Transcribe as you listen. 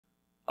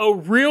a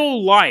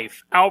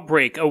real-life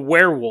outbreak of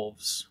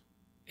werewolves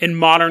in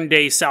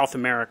modern-day South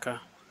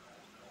America.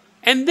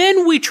 And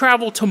then we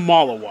travel to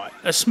Malawi,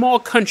 a small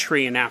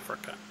country in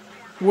Africa,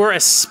 where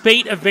a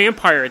spate of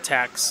vampire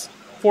attacks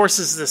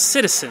forces the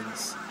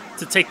citizens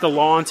to take the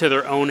law into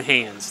their own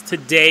hands.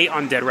 Today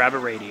on Dead Rabbit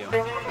Radio.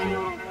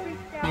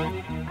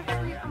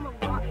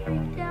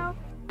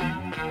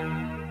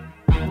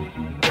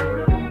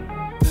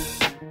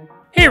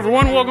 Hey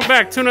everyone, welcome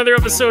back to another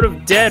episode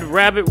of Dead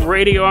Rabbit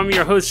Radio. I'm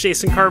your host,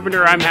 Jason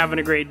Carpenter. I'm having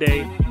a great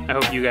day. I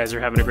hope you guys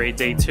are having a great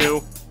day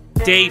too.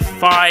 Day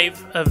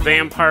 5 of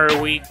Vampire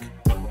Week.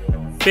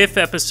 5th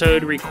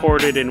episode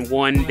recorded in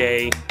one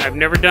day. I've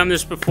never done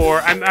this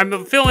before.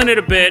 I'm feeling it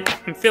a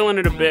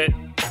bit.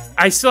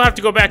 I still have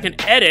to go back and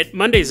edit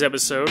Monday's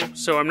episode,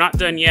 so I'm not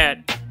done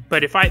yet.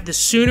 But the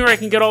sooner I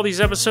can get all these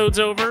episodes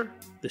over,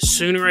 the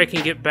sooner I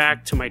can get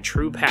back to my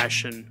true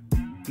passion,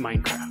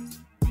 Minecraft.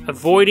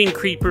 Avoiding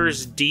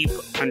creepers deep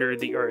under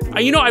the earth.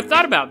 I've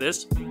thought about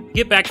this.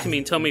 Get back to me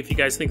and tell me if you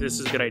guys think this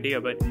is a good idea,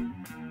 but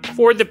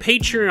for the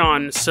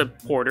Patreon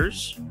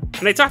supporters,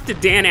 and I talked to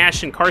Dan,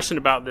 Ash, and Carson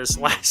about this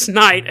last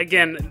night.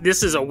 Again,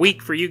 this is a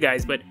week for you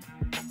guys, but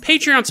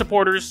Patreon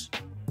supporters,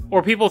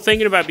 or people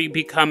thinking about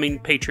becoming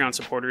Patreon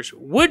supporters,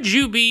 would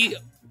you be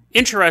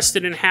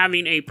interested in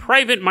having a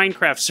private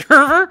Minecraft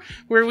server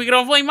where we could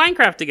all play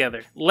Minecraft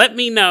together? Let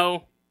me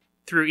know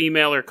through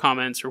email or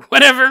comments or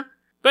whatever.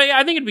 But yeah,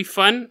 I think it'd be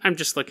fun. I'm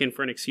just looking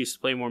for an excuse to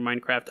play more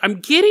Minecraft. I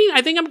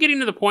think I'm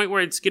getting to the point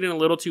where it's getting a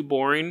little too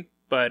boring.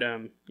 But,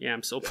 yeah,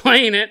 I'm still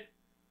playing it.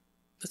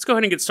 Let's go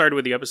ahead and get started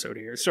with the episode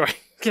here so I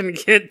can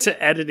get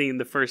to editing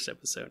the first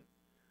episode.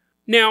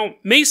 Now,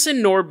 Mason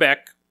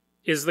Norbeck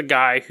is the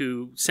guy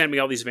who sent me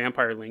all these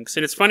vampire links.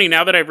 And it's funny,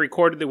 now that I've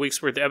recorded the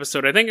week's worth of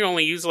episode, I think I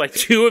only used like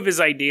 2 of his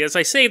ideas.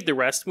 I saved the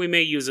rest. We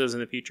may use those in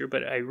the future,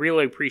 but I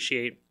really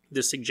appreciate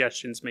the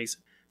suggestions,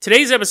 Mason.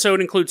 Today's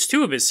episode includes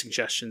 2 of his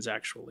suggestions,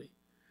 actually.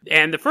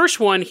 And the first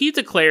one he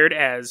declared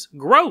as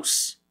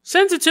gross.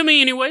 Sent it to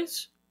me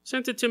anyways,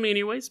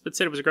 but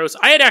said it was gross.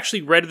 I had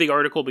actually read the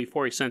article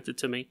before he sent it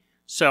to me.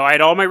 So I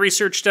had all my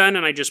research done,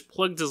 and I just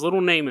plugged his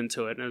little name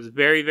into it. And it was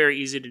very, very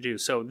easy to do.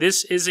 So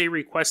this is a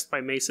request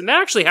by Mason.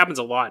 That actually happens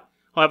a lot.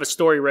 I'll have a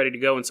story ready to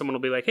go, and someone will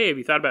be like, hey, have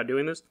you thought about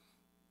doing this?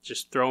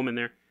 Just throw them in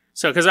there.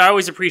 So, because I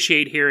always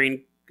appreciate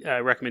hearing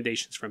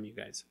recommendations from you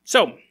guys.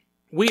 So,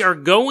 we are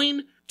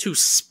going to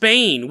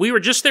Spain. We were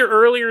just there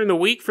earlier in the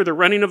week for the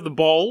running of the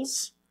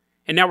balls.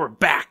 And now we're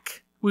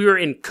back. We were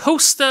in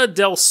Costa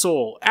del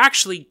Sol.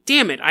 Actually,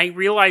 damn it, I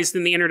realized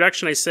in the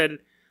introduction I said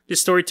this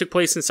story took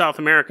place in South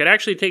America. It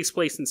actually takes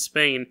place in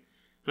Spain,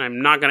 and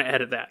I'm not going to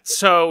edit that.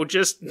 So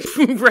just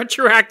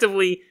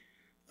retroactively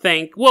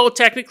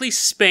technically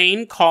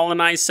Spain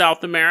colonized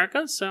South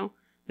America, so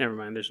never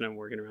mind, there's no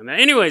working around that.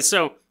 Anyway,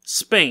 so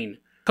Spain,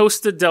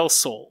 Costa del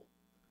Sol.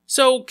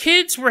 So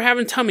kids were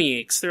having tummy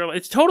aches.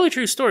 It's a totally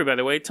true story, by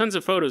the way. Tons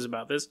of photos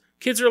about this.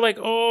 Kids are like,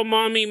 oh,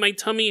 mommy, my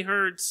tummy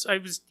hurts. I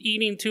was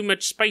eating too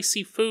much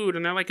spicy food.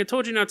 And they're like, I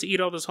told you not to eat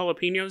all those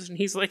jalapenos. And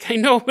he's like, I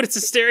know, but it's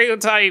a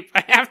stereotype.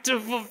 I have to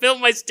fulfill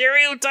my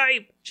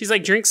stereotype. She's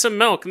like, drink some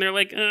milk. And they're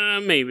like,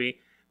 maybe.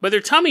 But their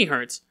tummy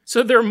hurts.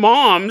 So their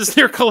moms,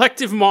 their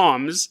collective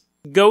moms,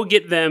 go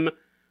get them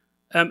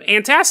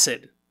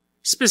antacid.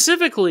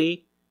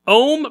 Specifically,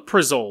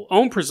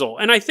 omeprazole.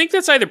 And I think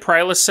that's either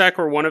Prilosec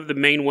or one of the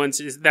main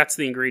ones. That's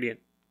the ingredient.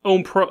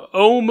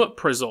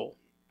 Omeprazole.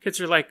 Kids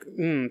are like,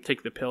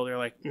 take the pill. They're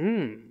like,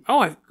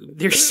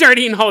 they're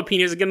starting eating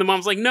jalapenos again. The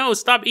mom's like, no,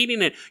 stop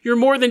eating it. You're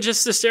more than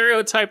just a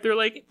stereotype. They're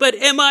like, but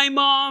am I,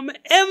 mom? Am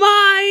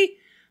I?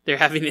 They're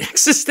having an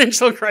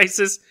existential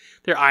crisis.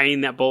 They're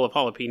eyeing that bowl of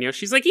jalapenos.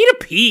 She's like, eat a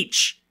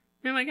peach.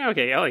 They're like,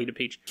 okay, I'll eat a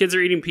peach. Kids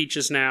are eating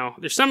peaches now.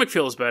 Their stomach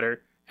feels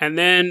better. And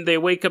then they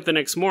wake up the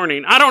next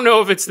morning. I don't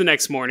know if it's the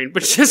next morning,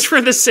 but just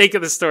for the sake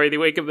of the story, they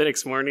wake up the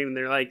next morning and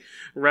they're like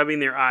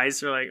rubbing their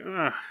eyes. They're like,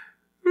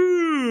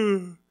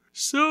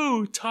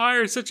 so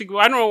tired. I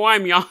don't know why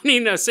I'm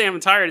yawning. Say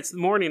I'm tired. It's the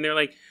morning. They're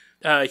like,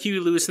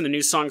 Huey Lewis and the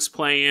new song's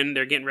playing.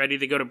 They're getting ready.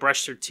 They go to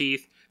brush their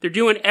teeth. They're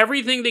doing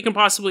everything they can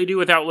possibly do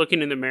without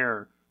looking in the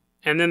mirror.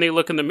 And then they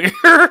look in the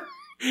mirror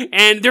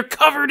and they're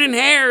covered in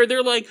hair.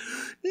 They're like,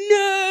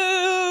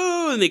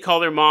 no. And they call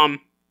their mom.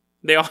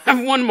 They all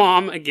have one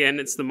mom. Again,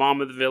 it's the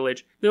mom of the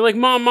village. They're like,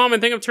 Mom, I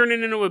think I'm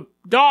turning into a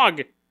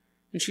dog.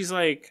 And she's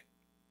like,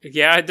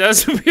 yeah, it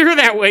does appear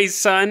that way,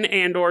 son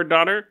and or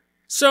daughter.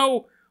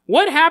 So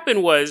what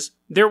happened was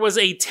there was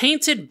a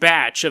tainted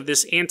batch of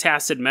this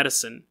antacid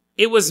medicine.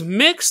 It was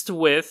mixed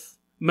with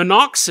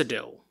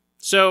minoxidil.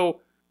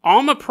 So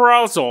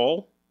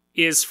omeprazole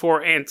is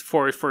for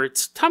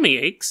its tummy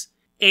aches,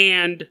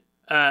 and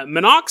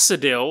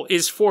minoxidil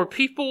is for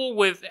people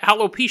with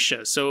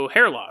alopecia, so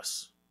hair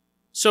loss.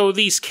 So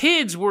these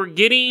kids were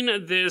getting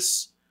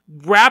this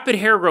rapid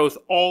hair growth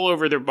all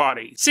over their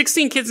body.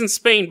 16 kids in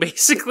Spain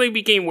basically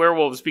became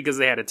werewolves because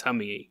they had a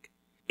tummy ache.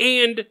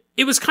 And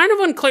it was kind of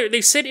unclear. They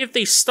said if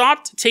they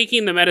stopped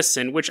taking the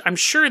medicine, which I'm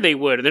sure they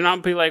would, they're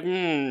not be like,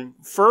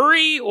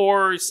 furry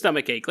or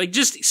stomachache. Like,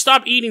 just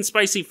stop eating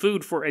spicy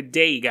food for a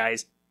day,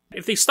 guys.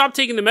 If they stopped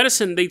taking the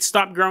medicine, they'd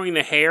stop growing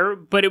the hair,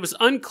 but it was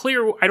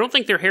unclear. I don't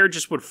think their hair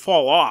just would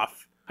fall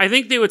off. I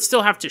think they would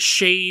still have to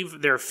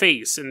shave their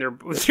face and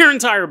their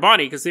entire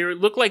body because they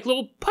look like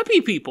little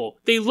puppy people.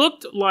 They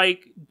looked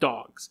like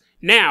dogs.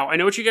 Now, I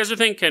know what you guys are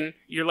thinking.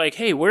 You're like,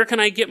 hey, where can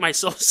I get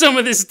myself some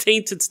of this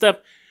tainted stuff?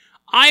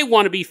 I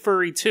want to be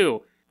furry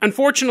too.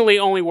 Unfortunately, it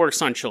only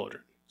works on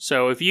children.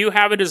 So if you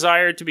have a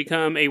desire to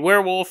become a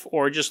werewolf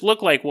or just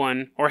look like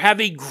one or have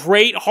a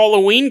great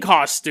Halloween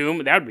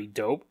costume, that would be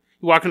dope.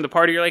 You walk into the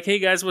party, you're like, hey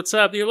guys, what's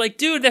up? You're like,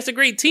 dude, that's a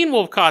great Teen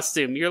Wolf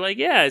costume. You're like,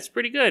 yeah, it's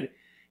pretty good.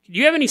 Do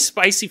you have any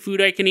spicy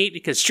food I can eat?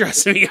 Because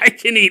trust me, I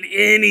can eat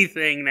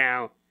anything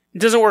now. It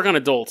doesn't work on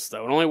adults,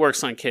 though. It only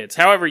works on kids.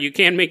 However, you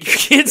can make your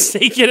kids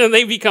take it and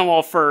they become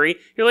all furry.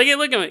 You're like, hey,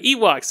 look at me,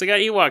 Ewoks. I got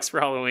Ewoks for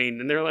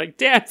Halloween. And they're like,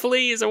 Dad,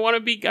 please, I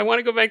want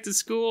to go back to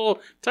school.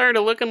 I'm tired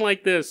of looking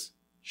like this.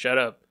 Shut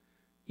up.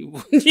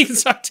 You can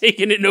stop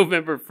taking it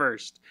November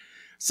 1st.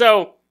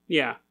 So,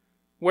 yeah.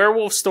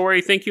 Werewolf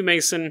story. Thank you,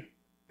 Mason.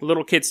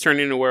 Little kids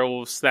turning into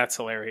werewolves. That's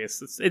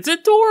hilarious. It's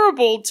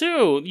adorable,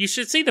 too. You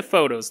should see the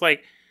photos.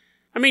 Like,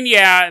 I mean,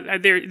 yeah,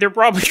 they're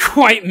probably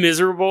quite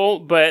miserable,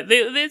 but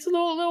it's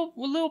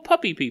little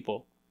puppy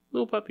people.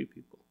 Little puppy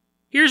people.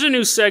 Here's a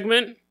new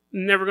segment.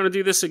 Never going to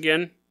do this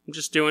again. I'm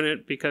just doing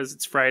it because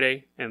it's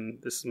Friday, and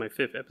this is my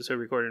 5th episode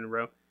recorded in a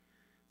row.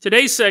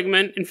 Today's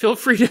segment, and feel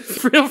free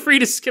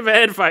to skip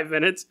ahead 5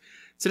 minutes.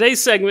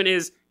 Today's segment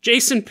is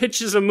Jason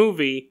pitches a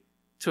movie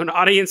to an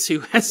audience who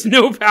has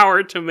no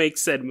power to make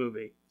said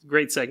movie.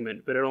 Great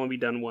segment, but it'll only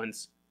be done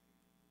once.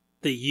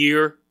 The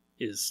year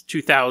is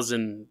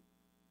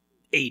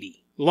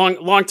 2080.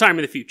 Long time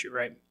in the future,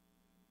 right?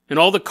 And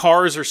all the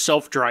cars are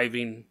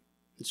self-driving.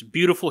 It's a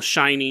beautiful,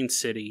 shining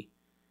city.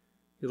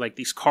 Like,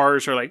 these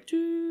cars are like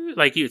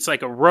it's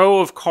like a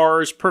row of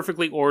cars,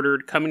 perfectly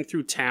ordered, coming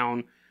through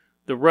town.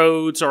 The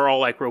roads are all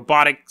like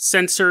robotic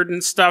censored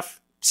and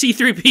stuff.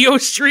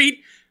 C-3PO Street.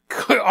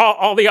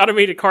 All the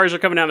automated cars are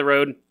coming down the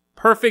road.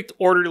 Perfect,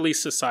 orderly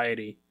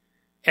society.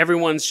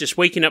 Everyone's just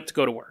waking up to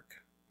go to work.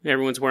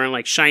 Everyone's wearing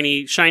like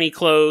shiny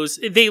clothes.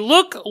 They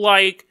look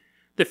like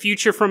the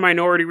future from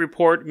Minority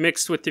Report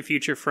mixed with the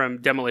future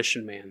from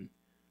Demolition Man.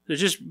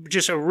 There's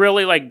just a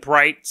really like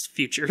bright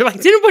future.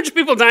 Like, didn't a bunch of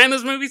people die in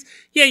those movies?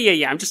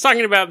 Yeah. I'm just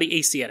talking about the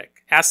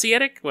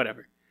Asiatic,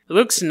 whatever. It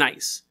looks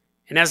nice.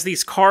 And as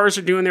these cars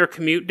are doing their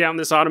commute down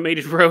this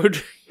automated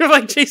road, you're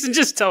like, Jason,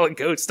 just tell a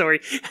goat story.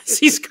 As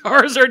these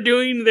cars are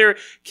doing their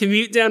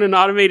commute down an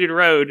automated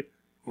road,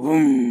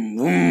 vroom,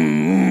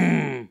 vroom,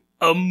 vroom,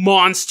 a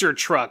monster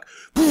truck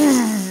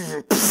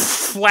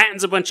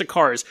flattens a bunch of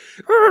cars,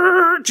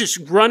 just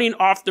running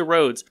off the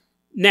roads.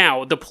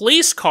 Now, the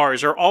police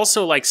cars are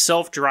also like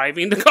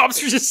self-driving. The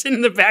cops are just sitting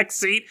in the back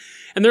seat,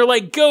 and they're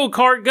like, go,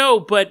 car, go,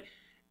 but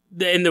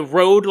the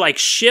road like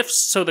shifts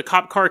so the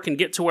cop car can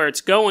get to where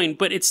it's going,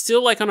 but it's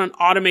still like on an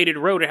automated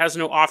road. It has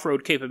no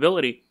off-road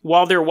capability.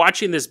 While they're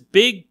watching this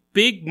big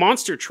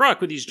monster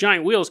truck with these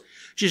giant wheels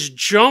just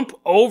jump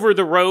over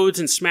the roads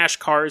and smash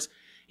cars.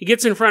 He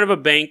gets in front of a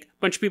bank.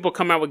 A bunch of people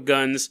come out with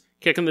guns,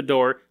 kick in the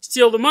door,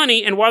 steal the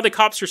money, and while the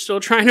cops are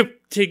still trying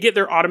to get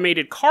their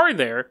automated car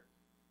there,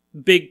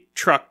 big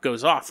truck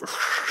goes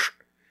off.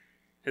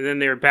 And then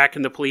they're back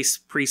in the police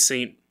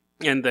precinct.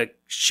 And the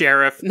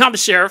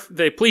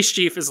police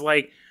chief is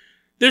like,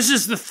 this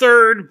is the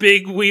 3rd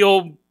big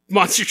wheel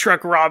monster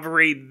truck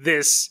robbery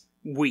this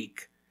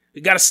week.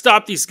 We gotta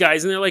stop these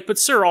guys. And they're like, but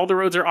sir, all the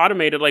roads are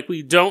automated. Like,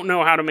 we don't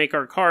know how to make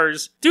our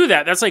cars do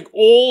that. That's like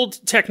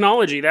old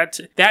technology.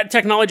 That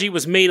technology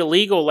was made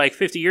illegal like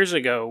 50 years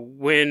ago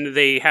when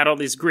they had all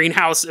these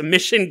greenhouse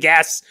emission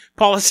gas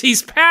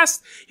policies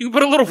passed. You can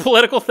put a little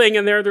political thing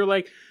in there. They're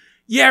like,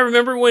 yeah,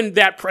 remember when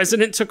that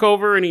president took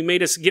over and he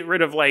made us get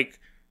rid of like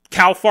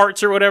cow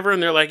farts or whatever?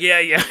 And they're like,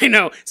 yeah, I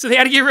know. So they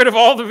had to get rid of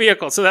all the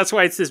vehicles. So that's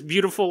why it's this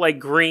beautiful, like,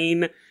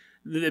 green,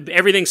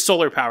 everything's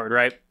solar powered,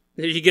 right?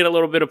 You get a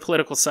little bit of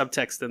political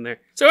subtext in there.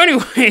 So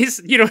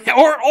anyways,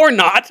 or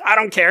not, I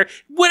don't care.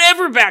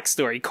 Whatever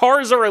backstory,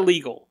 cars are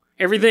illegal.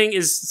 Everything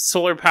is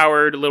solar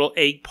powered little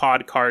egg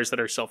pod cars that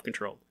are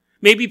self-controlled.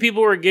 Maybe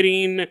people were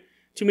getting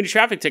too many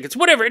traffic tickets.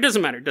 Whatever, it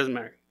doesn't matter.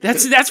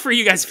 That's for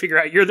you guys to figure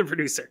out. You're the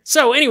producer.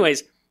 So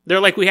anyways, they're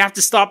like, we have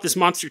to stop this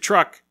monster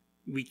truck.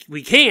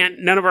 We can't.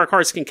 None of our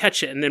cars can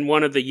catch it. And then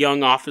one of the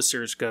young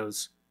officers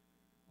goes,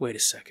 wait a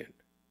second.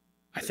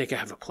 I think I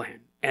have a plan.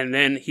 And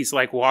then he's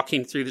like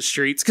walking through the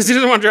streets because he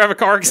doesn't want to drive a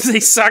car because they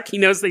suck. He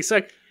knows they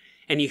suck.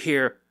 And you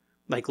hear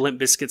like Limp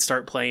Bizkit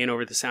start playing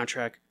over the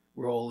soundtrack.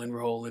 Rollin',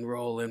 rollin',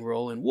 rollin',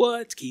 rollin'.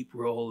 What? Keep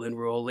rollin',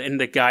 rollin'. And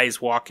the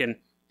guy's walking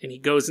and he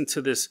goes into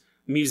this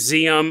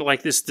museum,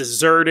 like this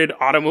deserted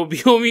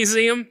automobile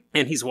museum,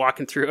 and he's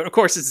walking through it. Of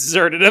course, it's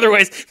deserted.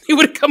 Otherwise, he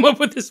would have come up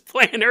with this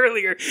plan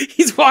earlier.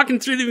 He's walking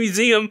through the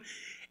museum,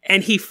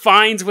 and he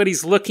finds what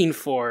he's looking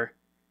for.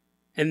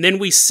 And then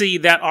we see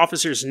that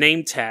officer's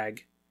name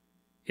tag.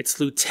 It's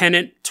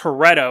Lieutenant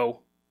Toretto,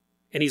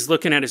 and he's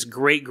looking at his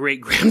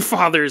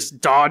great-great-grandfather's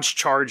Dodge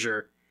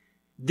Charger.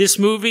 This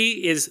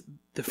movie is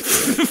The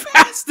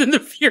Fast and the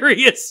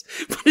Furious,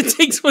 but it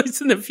takes place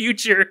in the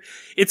future.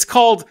 It's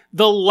called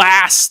The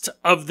Last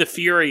of the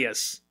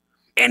Furious.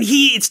 And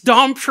it's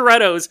Dom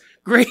Toretto's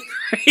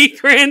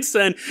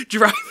great-grandson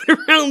driving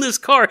around this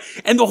car,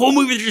 and the whole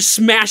movie they're just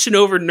smashing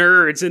over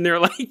nerds, and they're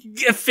like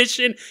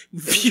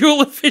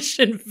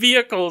fuel-efficient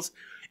vehicles.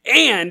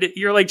 And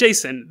you're like,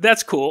 Jason,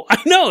 that's cool.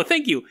 I know,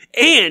 thank you.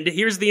 And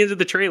here's the end of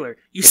the trailer.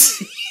 You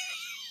see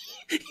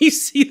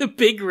the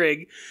big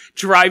rig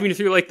driving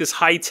through like this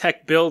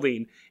high-tech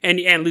building, and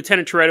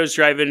Lieutenant Toretto's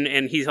driving,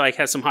 and he like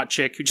has some hot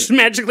chick who just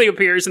magically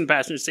appears in the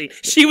passenger seat.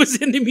 She was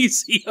in the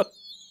museum.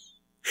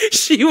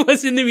 She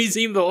was in the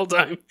museum the whole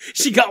time.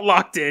 She got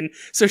locked in,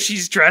 so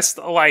she's dressed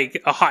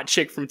like a hot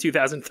chick from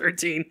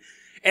 2013.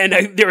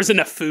 And there was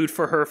enough food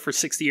for her for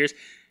 60 years.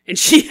 And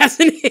she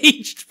hasn't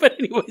aged, but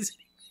anyways,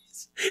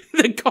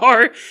 the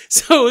car,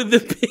 so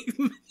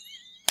the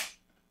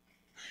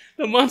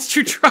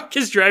monster truck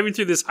is driving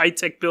through this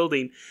high-tech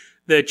building.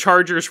 The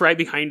Charger's right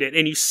behind it,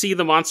 and you see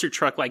the monster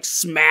truck like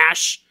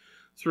smash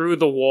through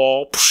the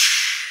wall,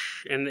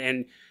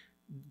 and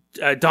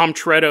Dom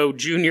Toretto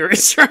Jr.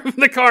 is driving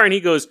the car, and he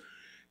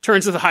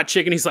turns to the hot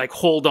chick, and he's like,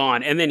 hold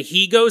on. And then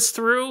he goes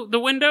through the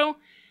window.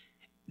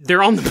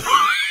 They're on the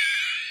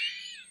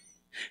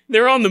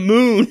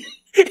moon.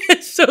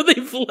 And so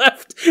they've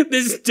left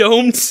this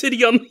domed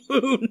city on the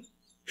moon.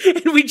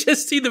 And we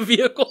just see the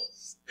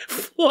vehicles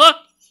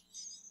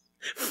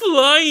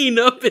flying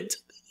up into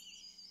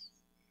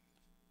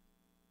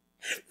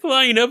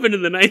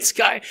the night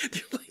sky.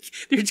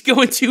 They're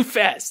going too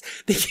fast.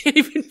 They can't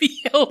even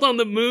be held on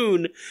the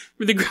moon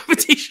with the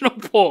gravitational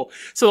pull.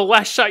 So the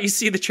last shot you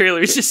see of the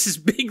trailer is just this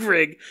big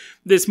rig,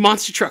 this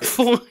monster truck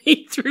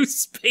flying through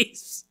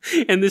space,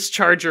 and this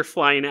Charger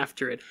flying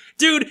after it.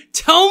 Dude,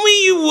 tell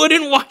me you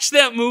wouldn't watch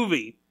that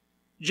movie.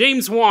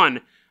 James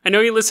Wan, I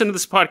know you listen to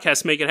this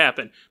podcast, make it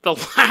happen. The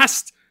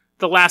Last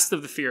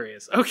of the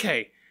Furious.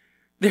 Okay.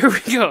 There we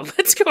go.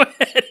 Let's go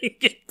ahead and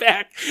get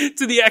back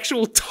to the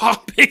actual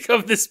topic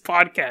of this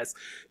podcast.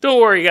 Don't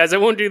worry, guys. I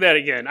won't do that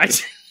again.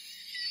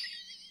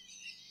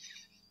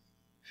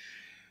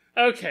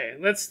 Okay,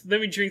 let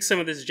me drink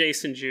some of this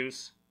Jason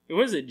juice.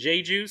 What is it?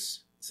 J juice?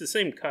 It's the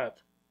same cup.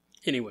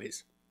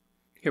 Anyways,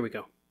 here we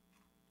go.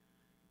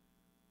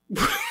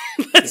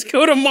 Let's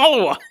go to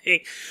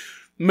Malawi.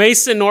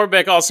 Mason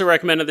Norbeck also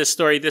recommended this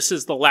story. This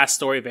is the last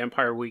story of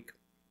Vampire Week.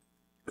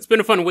 It's been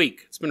a fun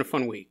week.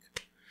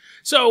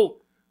 So,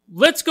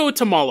 let's go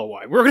to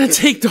Malawi. We're going to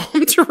take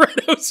Dom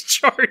Toretto's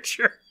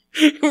Charger.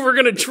 We're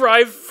going to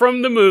drive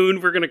from the moon.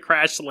 We're going to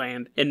crash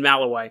land in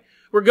Malawi.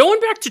 We're going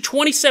back to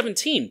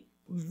 2017.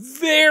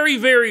 Very,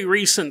 very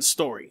recent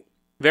story.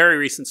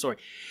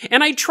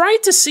 And I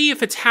tried to see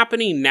if it's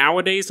happening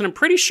nowadays, and I'm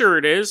pretty sure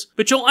it is,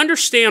 but you'll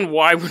understand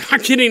why we're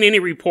not getting any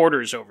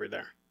reporters over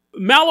there.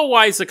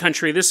 Malawi is the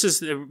country.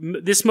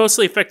 This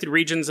mostly affected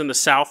regions in the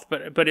south,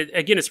 but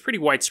again, it's pretty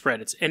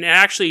widespread. And it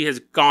actually has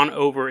gone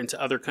over into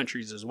other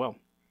countries as well.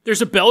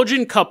 There's a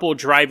Belgian couple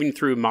driving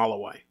through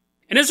Malawi.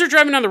 And as they're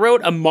driving down the road,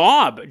 a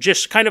mob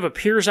just kind of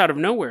appears out of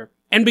nowhere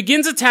and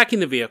begins attacking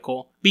the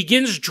vehicle,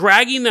 begins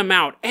dragging them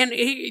out. And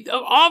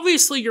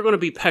obviously, you're going to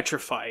be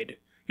petrified.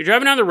 You're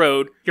driving down the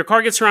road, your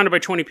car gets surrounded by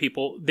 20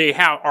 people. They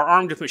are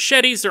armed with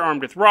machetes, they're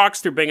armed with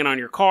rocks, they're banging on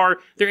your car.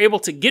 They're able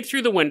to get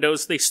through the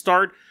windows. They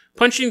start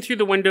punching through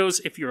the windows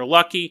if you're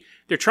lucky.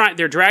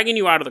 They're dragging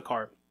you out of the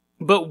car.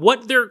 But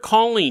what they're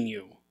calling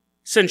you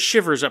sends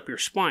shivers up your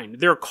spine.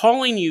 They're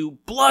calling you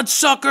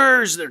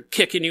bloodsuckers. They're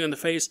kicking you in the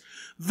face.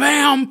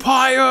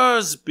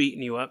 Vampires,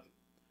 beating you up.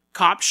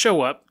 Cops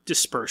show up,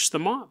 disperse the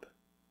mob.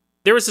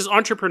 There was this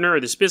entrepreneur,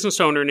 this business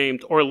owner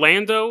named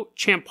Orlando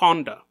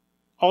Champonda,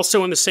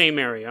 also in the same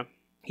area.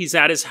 He's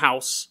at his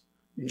house,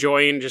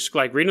 enjoying just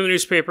like reading the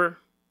newspaper.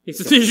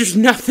 There's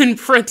nothing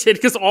printed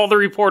because all the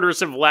reporters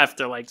have left.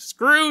 They're like,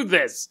 screw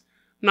this.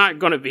 I'm not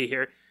going to be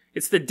here.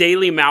 It's the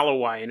Daily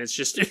Malawi, and it's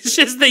just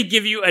they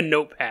give you a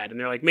notepad, and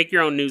they're like, make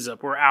your own news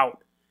up. We're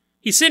out.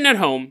 He's sitting at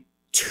home.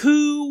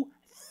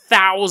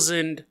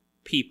 2,000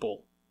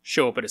 people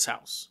show up at his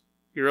house.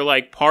 You're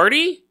like,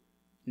 party?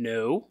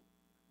 No.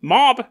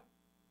 Mob.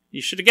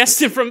 You should have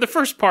guessed it from the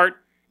first part.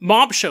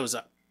 Mob shows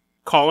up,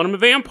 calling him a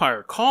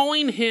vampire,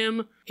 calling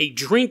him a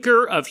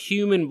drinker of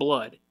human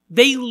blood.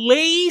 They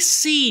lay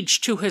siege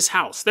to his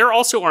house. They're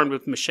also armed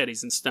with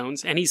machetes and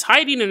stones, and he's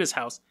hiding in his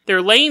house.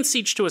 They're laying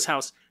siege to his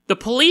house. The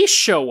police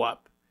show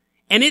up,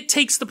 and it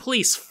takes the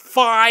police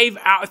 5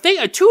 hours.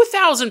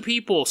 2,000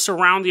 people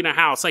surrounding a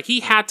house. Like,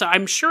 he had to,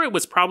 I'm sure it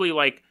was probably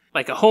like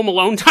a Home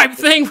Alone type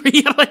thing, where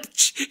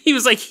he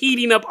was like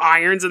heating up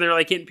irons, and they're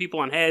like hitting people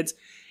on heads,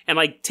 and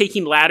like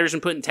taking ladders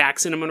and putting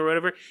tacks in them or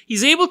whatever.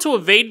 He's able to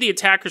evade the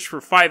attackers for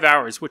 5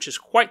 hours, which is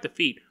quite the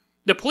feat.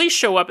 The police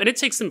show up, and it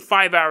takes them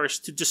 5 hours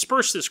to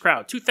disperse this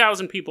crowd.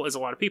 2,000 people is a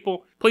lot of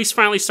people. Police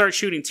finally start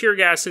shooting tear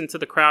gas into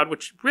the crowd,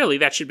 which really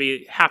that should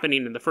be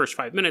happening in the first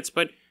 5 minutes,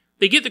 but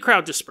they get the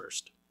crowd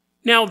dispersed.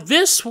 Now,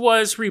 this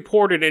was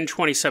reported in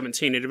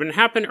 2017. It had been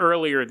happened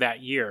earlier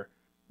that year.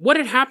 What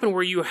had happened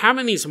were you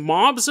having these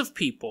mobs of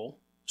people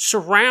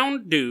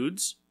surround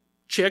dudes,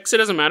 chicks, it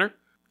doesn't matter,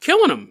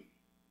 killing them.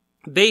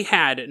 they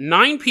had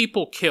 9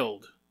 people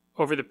killed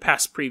over the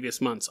past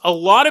previous months. A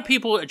lot of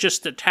people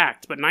just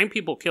attacked, but 9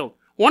 people killed.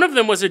 One of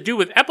them was a dude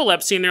with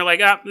epilepsy, and they're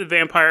like, the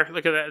vampire,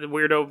 look at that, the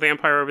weirdo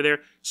vampire over there.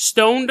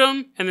 Stoned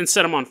him, and then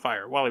set him on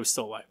fire while he was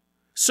still alive.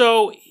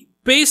 So,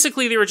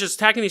 basically, they were just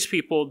attacking these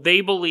people.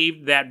 They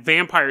believed that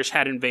vampires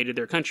had invaded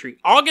their country.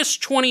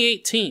 August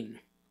 2018.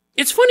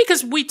 It's funny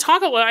because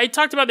I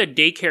talked about the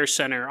daycare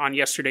center on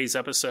yesterday's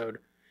episode.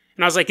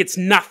 And I was like, it's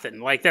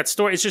nothing. Like, that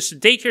story, it's just a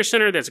daycare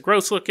center that's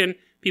gross looking.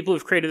 People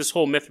have created this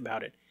whole myth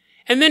about it.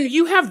 And then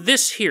you have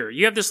this here.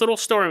 You have this little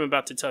story I'm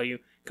about to tell you.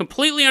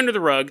 Completely under the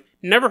rug.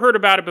 Never heard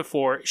about it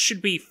before. It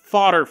should be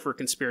fodder for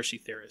conspiracy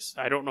theorists.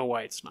 I don't know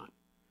why it's not.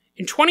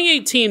 In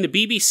 2018, the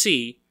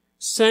BBC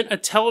sent a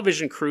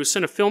television crew,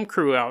 sent a film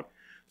crew out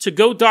to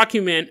go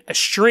document a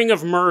string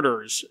of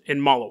murders in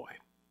Malawi.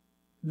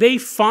 They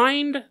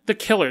find the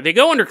killer. They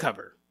go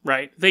undercover,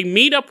 right? They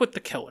meet up with the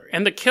killer.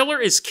 And the killer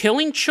is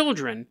killing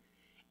children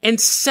and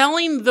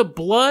selling the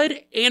blood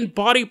and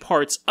body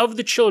parts of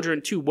the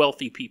children to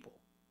wealthy people.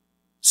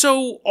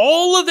 So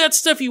all of that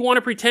stuff you want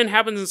to pretend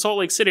happens in Salt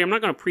Lake City, I'm not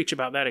going to preach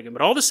about that again,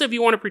 but all the stuff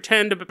you want to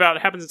pretend about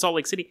happens in Salt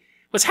Lake City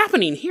was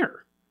happening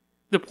here.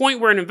 The point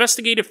where an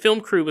investigative film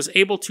crew was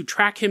able to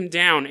track him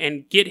down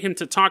and get him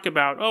to talk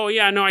about, oh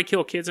yeah, no, I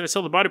kill kids and I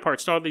sell the body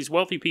parts to all these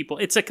wealthy people.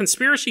 It's a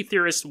conspiracy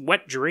theorist's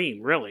wet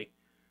dream, really.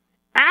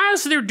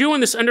 As they're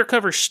doing this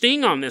undercover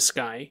sting on this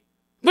guy,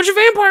 a bunch of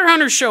vampire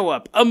hunters show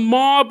up. A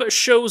mob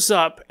shows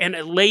up and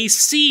lays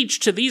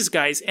siege to these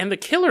guys, and the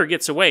killer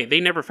gets away.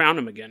 They never found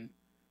him again.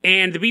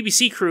 And the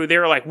BBC crew, they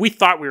were like, we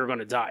thought we were going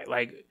to die.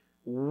 Like,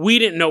 we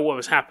didn't know what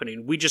was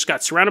happening. We just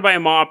got surrounded by a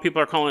mob. People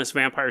are calling us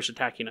vampires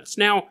attacking us.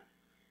 Now,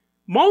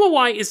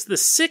 Malawi is the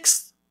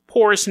 6th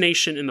poorest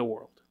nation in the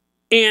world.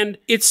 And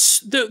it's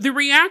the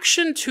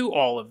reaction to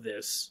all of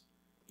this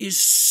is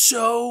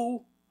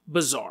so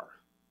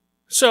bizarre.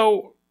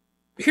 So,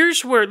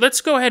 here's where,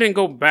 let's go ahead and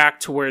go back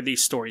to where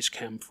these stories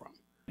came from.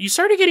 You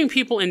started getting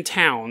people in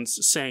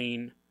towns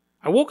saying,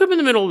 I woke up in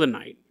the middle of the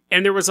night,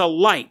 and there was a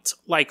light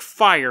like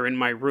fire in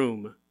my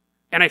room,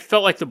 and I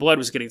felt like the blood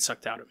was getting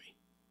sucked out of me.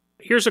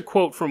 Here's a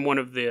quote from one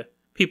of the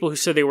people who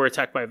said they were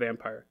attacked by a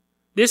vampire.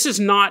 This is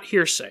not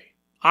hearsay.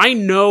 I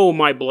know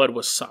my blood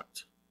was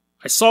sucked.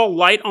 I saw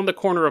light on the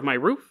corner of my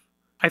roof.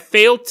 I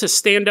failed to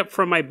stand up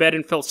from my bed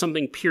and felt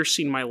something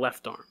piercing my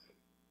left arm.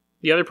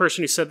 The other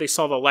person who said they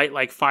saw the light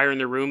like fire in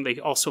their room, they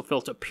also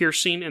felt a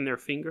piercing in their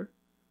finger.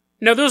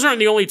 Now, those aren't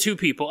the only 2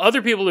 people.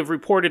 Other people have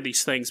reported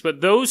these things,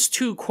 but those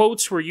 2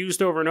 quotes were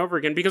used over and over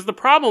again because the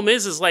problem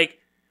is like,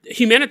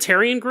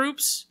 humanitarian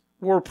groups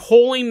were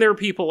pulling their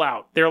people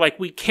out. They're like,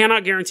 we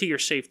cannot guarantee your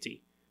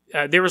safety.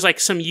 There was like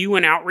some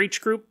UN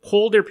outreach group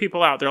pulled their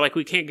people out. They're like,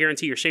 we can't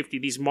guarantee your safety.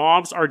 These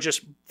mobs are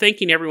just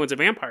thinking everyone's a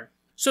vampire.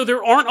 So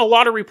there aren't a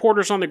lot of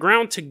reporters on the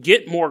ground to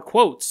get more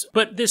quotes.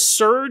 But this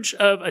surge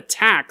of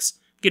attacks,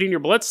 getting your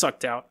blood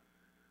sucked out.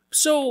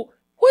 So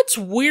what's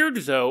weird,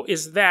 though,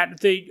 is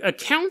that the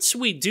accounts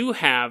we do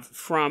have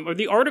from, or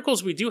the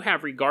articles we do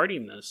have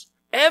regarding this,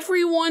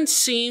 everyone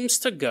seems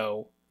to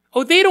go,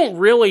 oh, they don't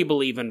really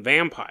believe in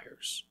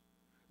vampires.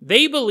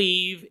 They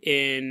believe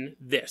in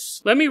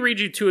this. Let me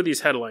read you 2 of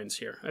these headlines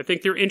here. I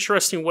think they're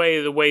interesting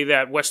the way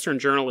that Western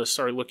journalists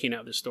are looking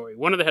at this story.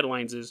 One of the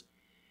headlines is,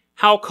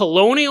 How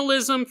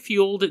Colonialism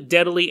Fueled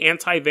Deadly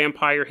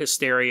Anti-Vampire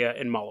Hysteria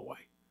in Malawi.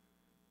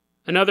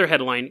 Another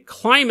headline,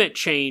 Climate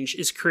Change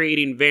is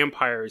Creating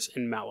Vampires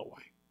in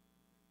Malawi.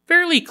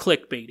 Fairly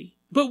clickbaity.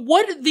 But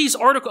what these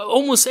articles,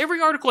 almost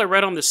every article I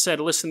read on this said,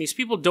 listen, these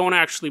people don't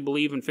actually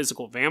believe in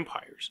physical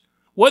vampires.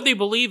 What they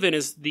believe in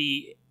is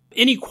the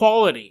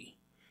inequality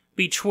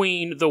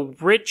between the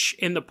rich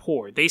and the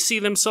poor. They see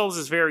themselves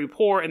as very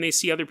poor, and they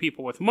see other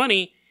people with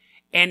money,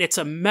 and it's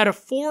a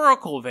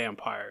metaphorical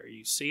vampire,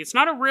 you see. It's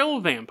not a real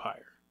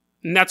vampire.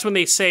 And that's when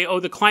they say, oh,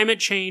 the climate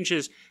change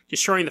is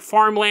destroying the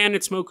farmland,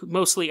 it's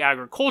mostly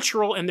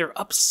agricultural, and they're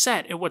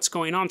upset at what's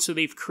going on, so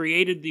they've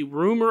created the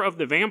rumor of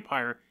the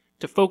vampire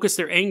to focus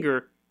their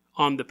anger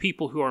on the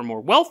people who are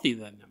more wealthy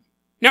than them.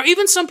 Now,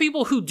 even some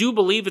people who do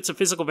believe it's a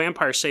physical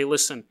vampire say,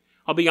 listen,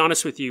 I'll be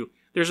honest with you,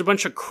 there's a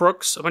bunch of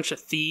crooks, a bunch of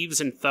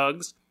thieves and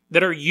thugs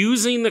that are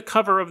using the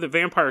cover of the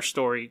vampire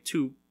story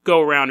to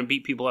go around and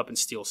beat people up and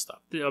steal stuff.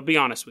 I'll be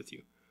honest with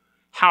you.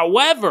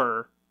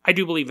 However, I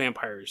do believe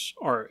vampires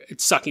are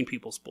sucking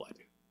people's blood.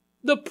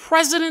 The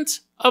president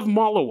of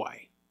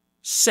Malawi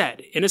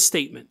said in a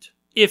statement,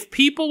 if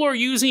people are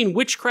using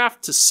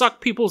witchcraft to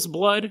suck people's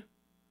blood,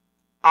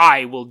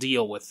 I will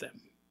deal with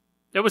them.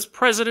 That was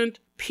President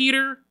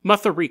Peter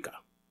Mutharika.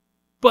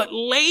 But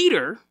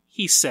later,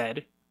 he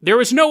said, there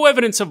is no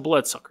evidence of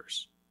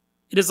bloodsuckers.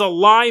 It is a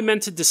lie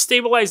meant to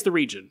destabilize the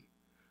region.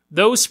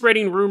 Those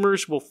spreading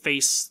rumors will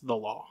face the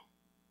law.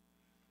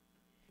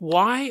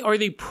 Why are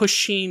they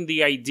pushing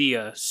the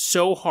idea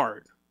so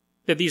hard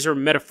that these are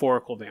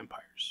metaphorical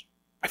vampires?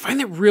 I find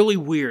that really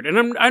weird.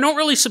 And I don't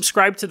really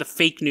subscribe to the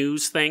fake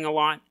news thing a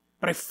lot.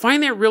 But I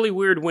find that really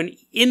weird when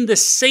in the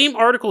same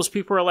articles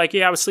people are like,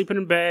 yeah, I was sleeping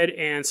in bed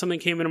and something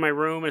came into my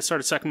room and it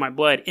started sucking my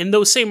blood. In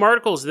those same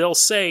articles, they'll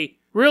say,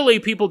 really,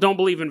 people don't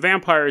believe in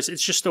vampires.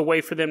 It's just a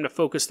way for them to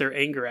focus their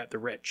anger at the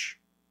rich.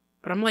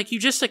 But I'm like, you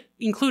just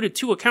included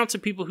 2 accounts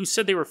of people who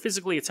said they were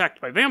physically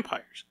attacked by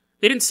vampires.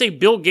 They didn't say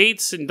Bill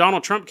Gates and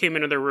Donald Trump came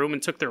into their room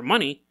and took their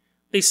money.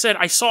 They said,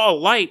 I saw a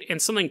light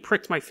and something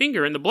pricked my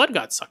finger and the blood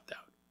got sucked out.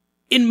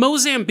 In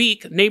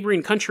Mozambique,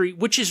 neighboring country,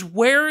 which is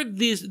where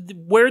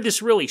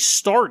this really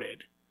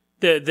started,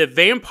 the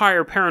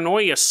vampire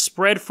paranoia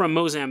spread from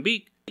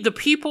Mozambique, the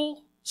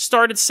people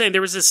started saying,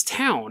 there was this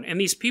town, and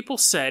these people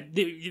said,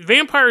 the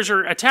vampires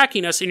are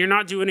attacking us and you're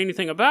not doing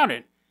anything about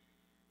it.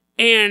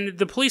 And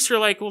the police are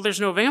like, well,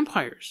 there's no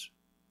vampires.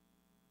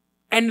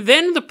 And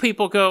then the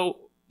people go,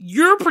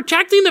 you're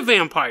protecting the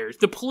vampires.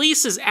 The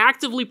police is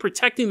actively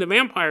protecting the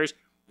vampires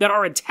that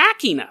are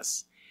attacking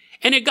us.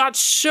 And it got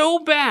so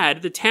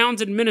bad, the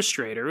town's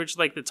administrator, which is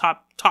like the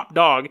top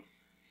dog,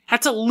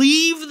 had to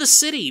leave the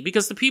city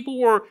because the people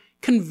were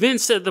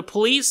convinced that the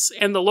police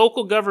and the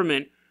local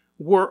government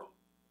were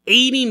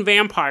aiding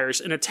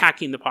vampires and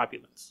attacking the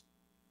populace.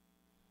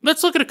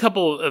 Let's look at a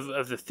couple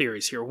of the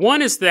theories here.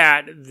 One is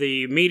that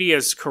the media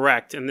is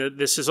correct, and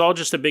this is all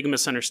just a big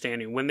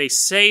misunderstanding. When they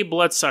say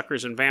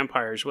bloodsuckers and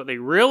vampires, what they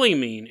really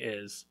mean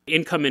is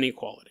income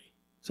inequality.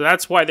 So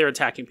that's why they're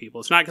attacking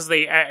people. It's not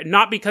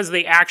because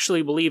they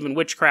actually believe in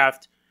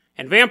witchcraft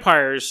and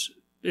vampires.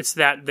 It's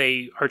that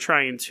they are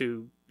trying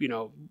to,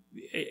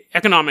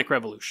 economic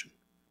revolution.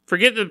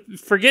 Forget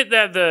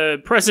that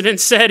the president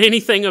said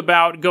anything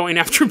about going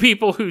after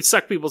people who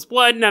suck people's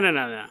blood.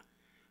 No.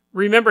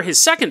 Remember his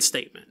second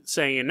statement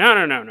saying,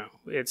 no.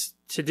 It's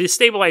to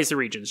destabilize the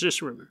regions.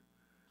 Just remember.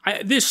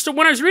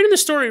 When I was reading the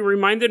story, it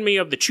reminded me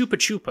of the Chupa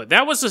Chupa.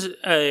 That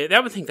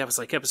was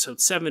like episode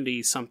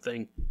 70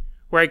 something,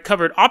 where I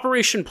covered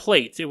Operation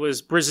Plate. It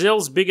was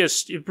Brazil's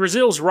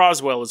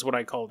Roswell is what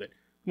I called it.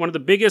 One of the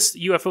biggest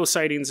UFO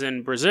sightings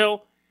in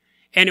Brazil.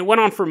 And it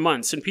went on for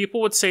months. And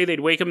people would say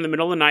they'd wake up in the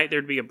middle of the night,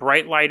 there'd be a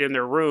bright light in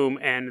their room,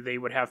 and they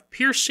would have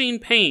piercing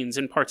pains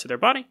in parts of their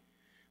body.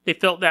 They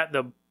felt that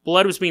the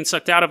blood was being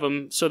sucked out of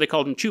them, so they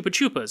called them Chupa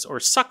Chupas, or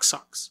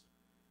sucks.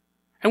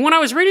 And when I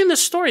was reading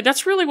this story,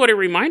 that's really what it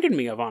reminded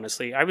me of,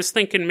 honestly. I was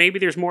thinking maybe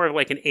there's more of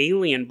like an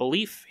alien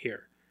belief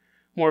here.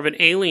 More of an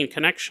alien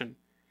connection.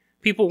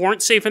 People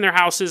weren't safe in their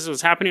houses. It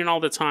was happening all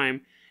the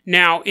time.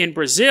 Now, in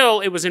Brazil,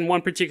 it was in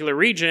one particular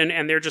region,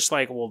 and they're just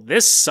like, well,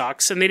 this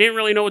sucks. And they didn't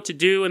really know what to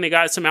do, and they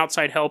got some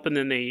outside help, and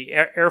then the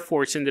Air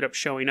Force ended up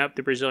showing up,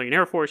 the Brazilian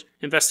Air Force,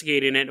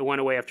 investigating it, and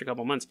went away after a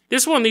couple months.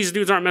 This one, these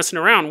dudes aren't messing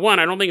around. One,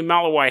 I don't think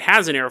Malawi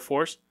has an Air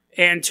Force.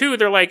 And 2,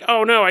 they're like,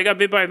 oh no, I got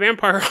bit by a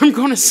vampire. I'm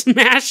going to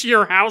smash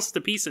your house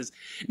to pieces.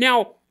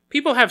 Now,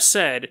 people have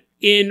said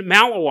in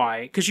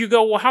Malawi, because you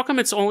go, well, how come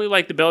it's only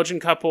like the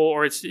Belgian couple,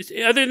 or it's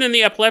other than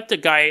the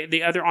epileptic guy,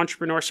 the other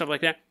entrepreneur, stuff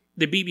like that,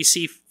 the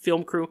BBC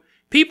film crew,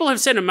 people have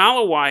said in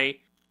Malawi,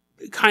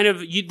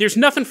 there's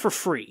nothing for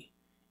free.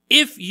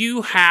 If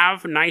you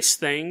have nice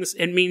things,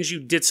 it means you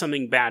did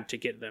something bad to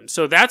get them.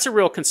 So that's a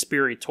real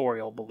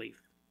conspiratorial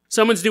belief.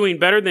 Someone's doing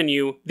better than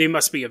you, they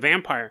must be a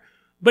vampire.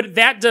 But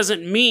that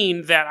doesn't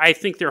mean that I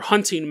think they're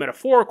hunting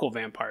metaphorical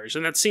vampires.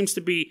 And that seems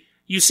to be,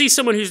 you see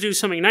someone who's doing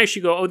something nice,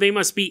 you go, oh, they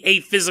must be a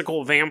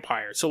physical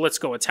vampire, so let's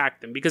go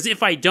attack them. Because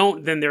if I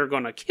don't, then they're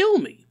going to kill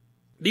me.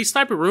 These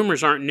type of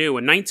rumors aren't new.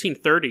 In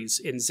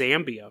 1930s in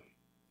Zambia,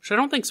 which I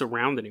don't think's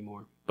around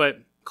anymore,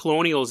 but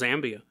colonial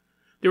Zambia,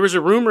 there was a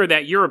rumor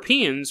that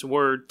Europeans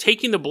were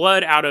taking the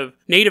blood out of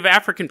native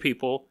African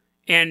people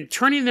and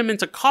turning them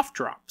into cough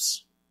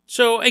drops.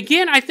 So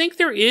again, I think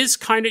there is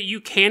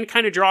you can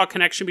draw a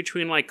connection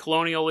between like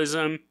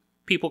colonialism,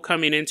 people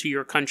coming into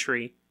your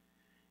country,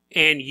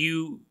 and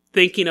you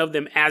thinking of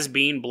them as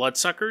being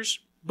bloodsuckers.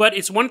 But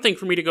it's one thing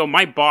for me to go,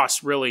 my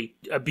boss really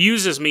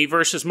abuses me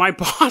versus my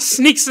boss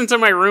sneaks into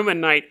my room at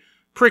night,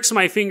 pricks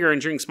my finger,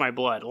 and drinks my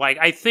blood. Like,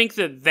 I think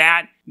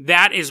that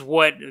is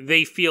what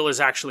they feel is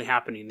actually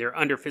happening. They're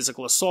under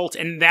physical assault,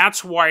 and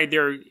that's why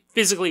they're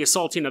physically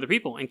assaulting other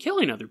people and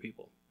killing other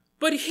people.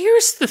 But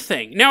here's the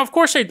thing. Now, of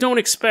course, I don't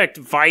expect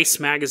Vice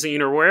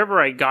magazine or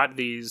wherever I got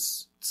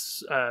these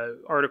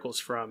articles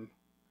from.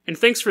 And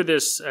thanks for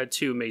this,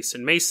 too,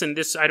 Mason. Mason,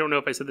 I don't know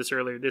if I said this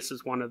earlier, this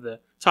is one of the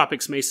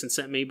topics Mason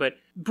sent me, but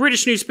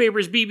British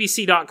newspapers,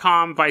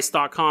 BBC.com,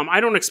 Vice.com,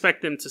 I don't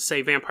expect them to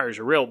say vampires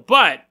are real,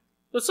 but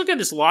let's look at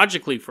this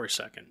logically for a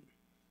second.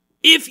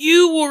 If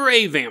you were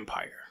a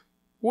vampire,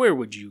 where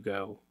would you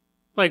go?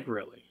 Like,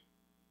 really?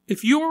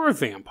 If you were a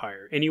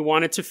vampire and you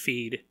wanted to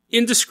feed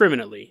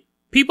indiscriminately,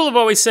 people have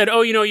always said,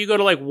 oh, you go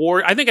to like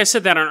war, I think I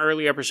said that on an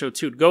early episode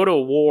too, go to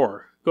a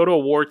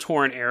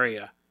war-torn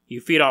area. You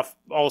feed off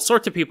all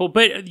sorts of people,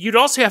 but you'd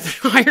also have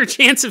a higher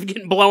chance of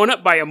getting blown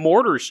up by a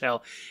mortar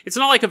shell. It's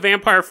not like a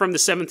vampire from the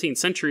 17th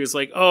century is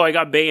like, oh, I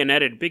got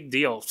bayoneted, big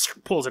deal,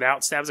 pulls it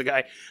out, stabs a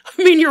guy.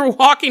 I mean, you're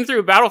walking through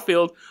a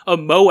battlefield, a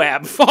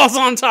Moab falls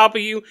on top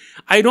of you.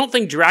 I don't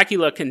think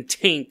Dracula can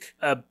tank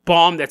a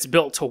bomb that's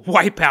built to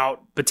wipe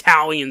out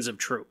battalions of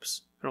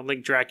troops. I don't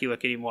think Dracula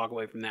can even walk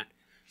away from that.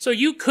 So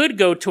you could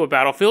go to a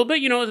battlefield,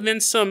 but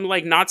then some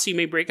like Nazi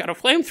may break out a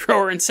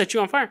flamethrower and set you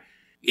on fire.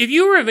 If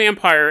you were a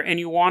vampire and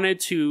you wanted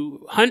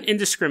to hunt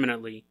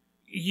indiscriminately,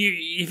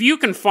 if you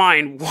can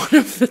find one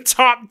of the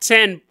top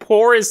 10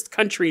 poorest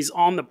countries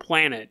on the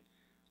planet,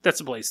 that's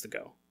a place to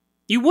go.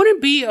 You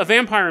wouldn't be a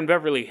vampire in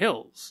Beverly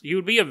Hills. You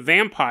would be a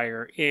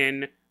vampire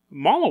in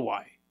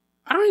Malawi.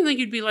 I don't even think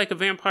you'd be like a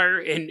vampire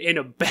in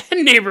a bad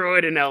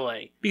neighborhood in LA.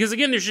 Because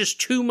again, there's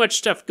just too much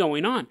stuff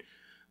going on.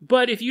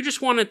 But if you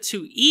just wanted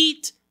to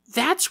eat,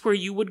 that's where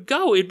you would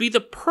go. It'd be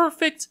the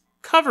perfect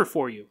cover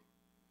for you.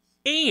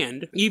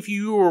 And if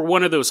you were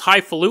one of those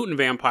highfalutin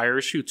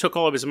vampires who took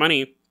all of his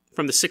money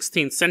from the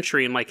 16th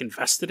century and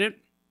invested it,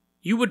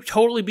 you would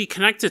totally be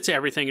connected to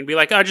everything and be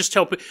like, I just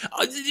tell people.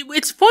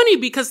 It's funny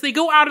because they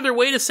go out of their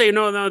way to say,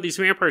 no, these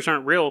vampires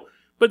aren't real.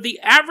 But the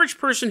average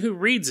person who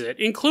reads it,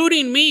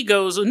 including me,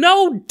 goes,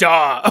 no,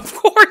 duh, of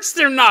course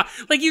they're not.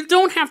 You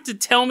don't have to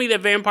tell me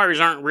that vampires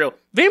aren't real.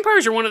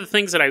 Vampires are one of the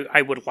things that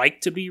I would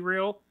like to be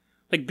real.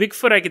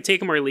 Bigfoot, I could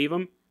take them or leave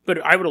them.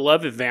 But I would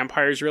love if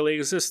vampires really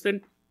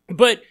existed.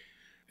 But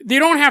they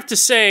don't have to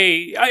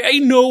say, I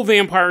know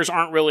vampires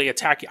aren't really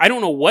attacking. I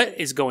don't know what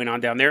is going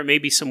on down there. It may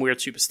be some weird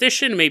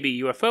superstition,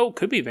 maybe UFO,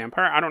 could be a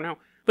vampire, I don't know.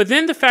 But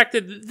then the fact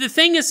that, the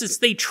thing is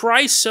they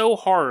try so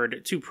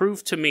hard to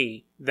prove to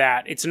me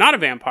that it's not a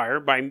vampire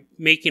by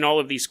making all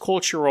of these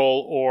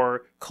cultural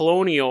or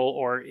colonial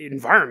or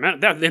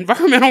environmental, the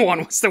environmental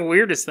one was the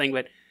weirdest thing,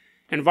 but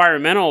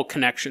environmental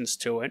connections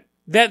to it,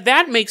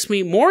 that makes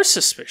me more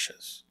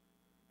suspicious.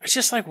 It's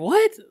just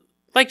what?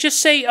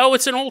 Just say, oh,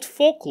 it's an old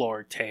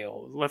folklore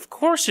tale. Of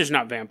course there's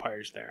not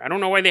vampires there. I don't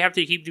know why they have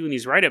to keep doing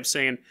these write-ups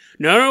saying,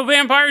 no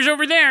vampires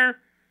over there.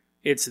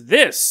 It's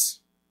this.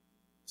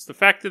 It's the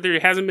fact that there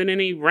hasn't been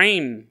any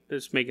rain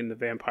that's making the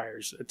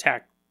vampires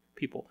attack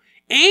people.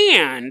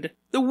 And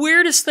the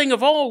weirdest thing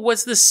of all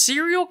was the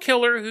serial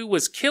killer who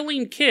was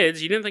killing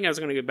kids. You didn't think I was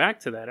going to get back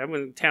to that. I'm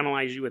going to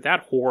tantalize you with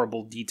that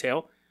horrible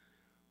detail.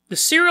 The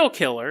serial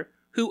killer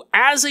who,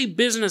 as a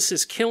business,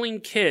 is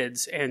killing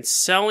kids and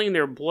selling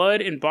their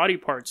blood and body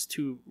parts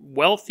to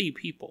wealthy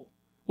people,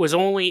 was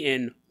only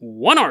in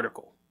one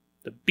article,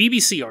 the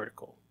BBC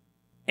article.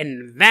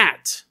 And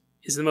that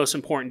is the most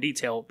important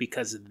detail,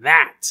 because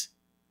that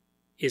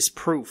is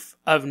proof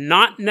of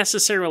not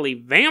necessarily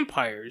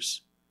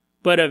vampires,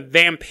 but of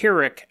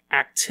vampiric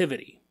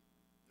activity.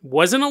 It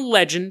wasn't a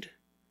legend,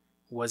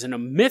 it wasn't a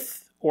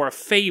myth or a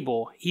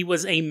fable. He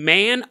was a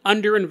man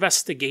under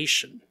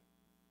investigation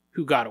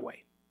who got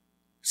away.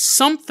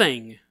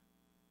 Something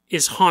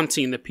is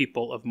haunting the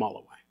people of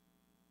Malawi.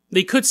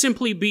 They could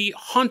simply be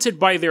haunted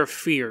by their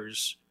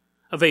fears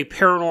of a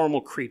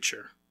paranormal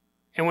creature.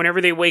 And whenever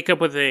they wake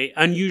up with an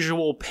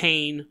unusual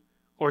pain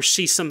or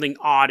see something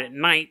odd at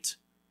night,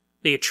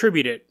 they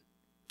attribute it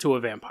to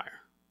a vampire.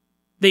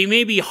 They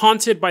may be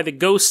haunted by the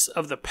ghosts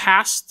of the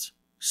past,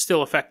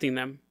 still affecting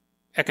them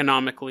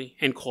economically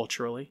and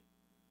culturally.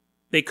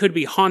 They could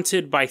be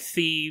haunted by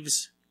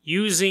thieves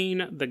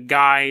using the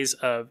guise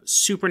of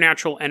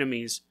supernatural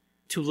enemies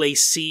to lay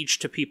siege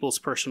to people's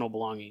personal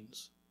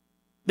belongings.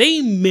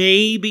 They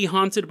may be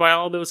haunted by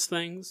all those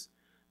things,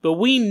 but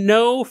we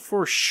know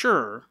for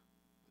sure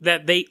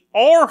that they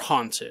are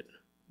haunted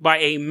by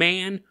a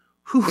man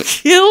who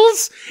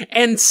kills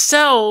and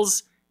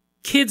sells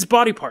kids'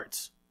 body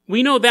parts.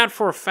 We know that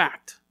for a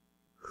fact.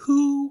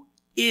 Who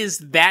is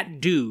that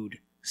dude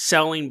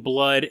selling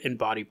blood and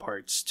body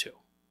parts to?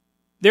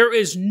 There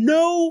is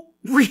no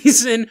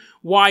reason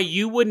why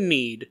you would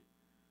need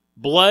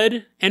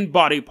blood and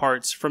body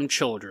parts from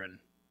children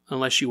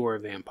unless you were a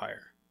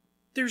vampire.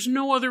 There's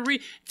no other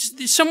reason.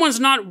 Someone's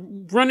not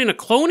running a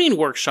cloning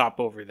workshop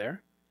over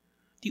there.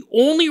 The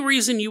only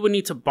reason you would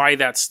need to buy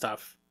that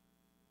stuff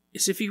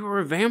is if you were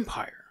a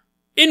vampire.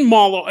 In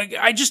Malawi,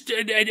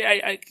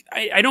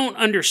 I don't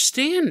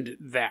understand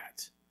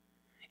that.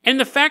 And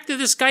the fact that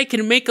this guy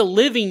can make a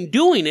living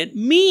doing it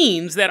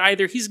means that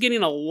either he's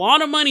getting a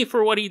lot of money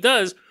for what he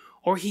does,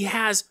 or he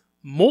has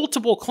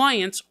multiple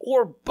clients,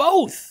 or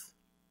both.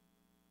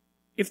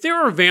 If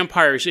there are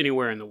vampires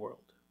anywhere in the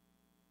world,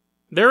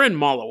 they're in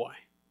Malawi.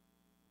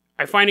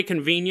 I find it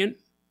convenient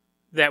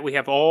that we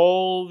have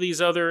all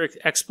these other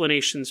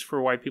explanations for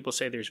why people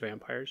say there's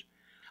vampires.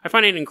 I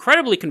find it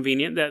incredibly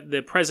convenient that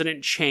the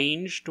president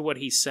changed what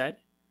he said.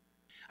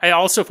 I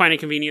also find it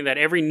convenient that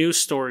every news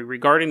story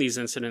regarding these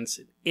incidents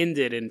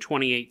ended in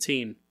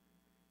 2018.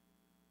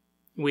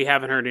 We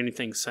haven't heard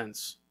anything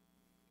since.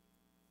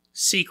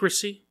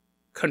 Secrecy,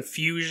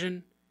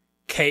 confusion,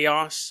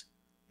 chaos,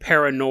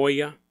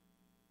 paranoia.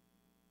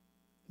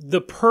 The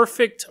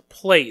perfect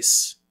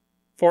place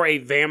for a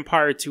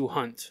vampire to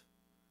hunt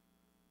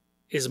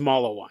is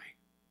Malawi.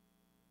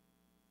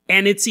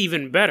 And it's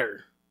even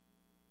better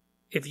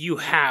if you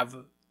have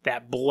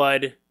that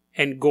blood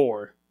and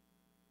gore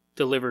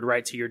delivered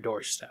right to your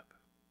doorstep.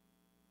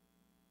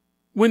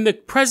 When the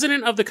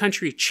president of the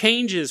country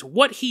changes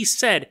what he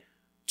said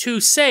to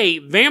say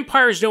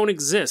vampires don't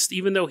exist,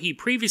 even though he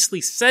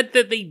previously said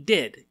that they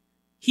did,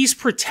 he's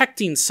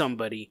protecting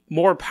somebody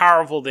more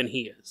powerful than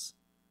he is.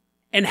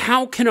 And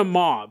how can a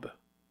mob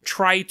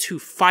try to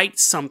fight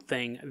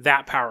something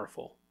that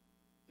powerful?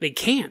 They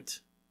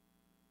can't.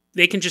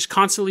 They can just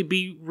constantly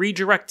be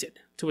redirected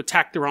to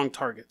attack the wrong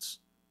targets.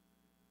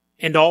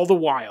 And all the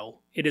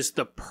while, it is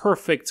the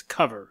perfect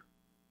cover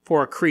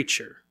for a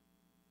creature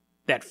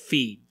that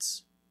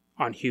feeds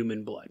on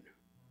human blood.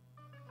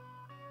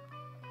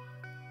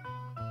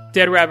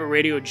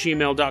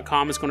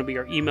 DeadRabbitRadio@gmail.com is going to be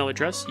our email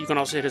address. You can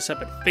also hit us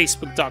up at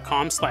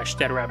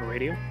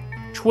Facebook.com/DeadRabbitRadio.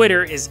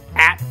 Twitter is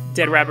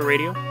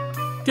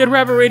 @DeadRabbitRadio. Dead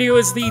Rabbit Radio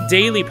is the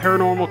daily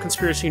paranormal,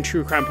 conspiracy, and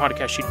true crime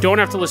podcast. You don't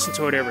have to listen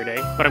to it every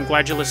day, but I'm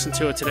glad you listened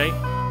to it today.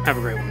 Have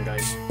a great one,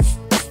 guys.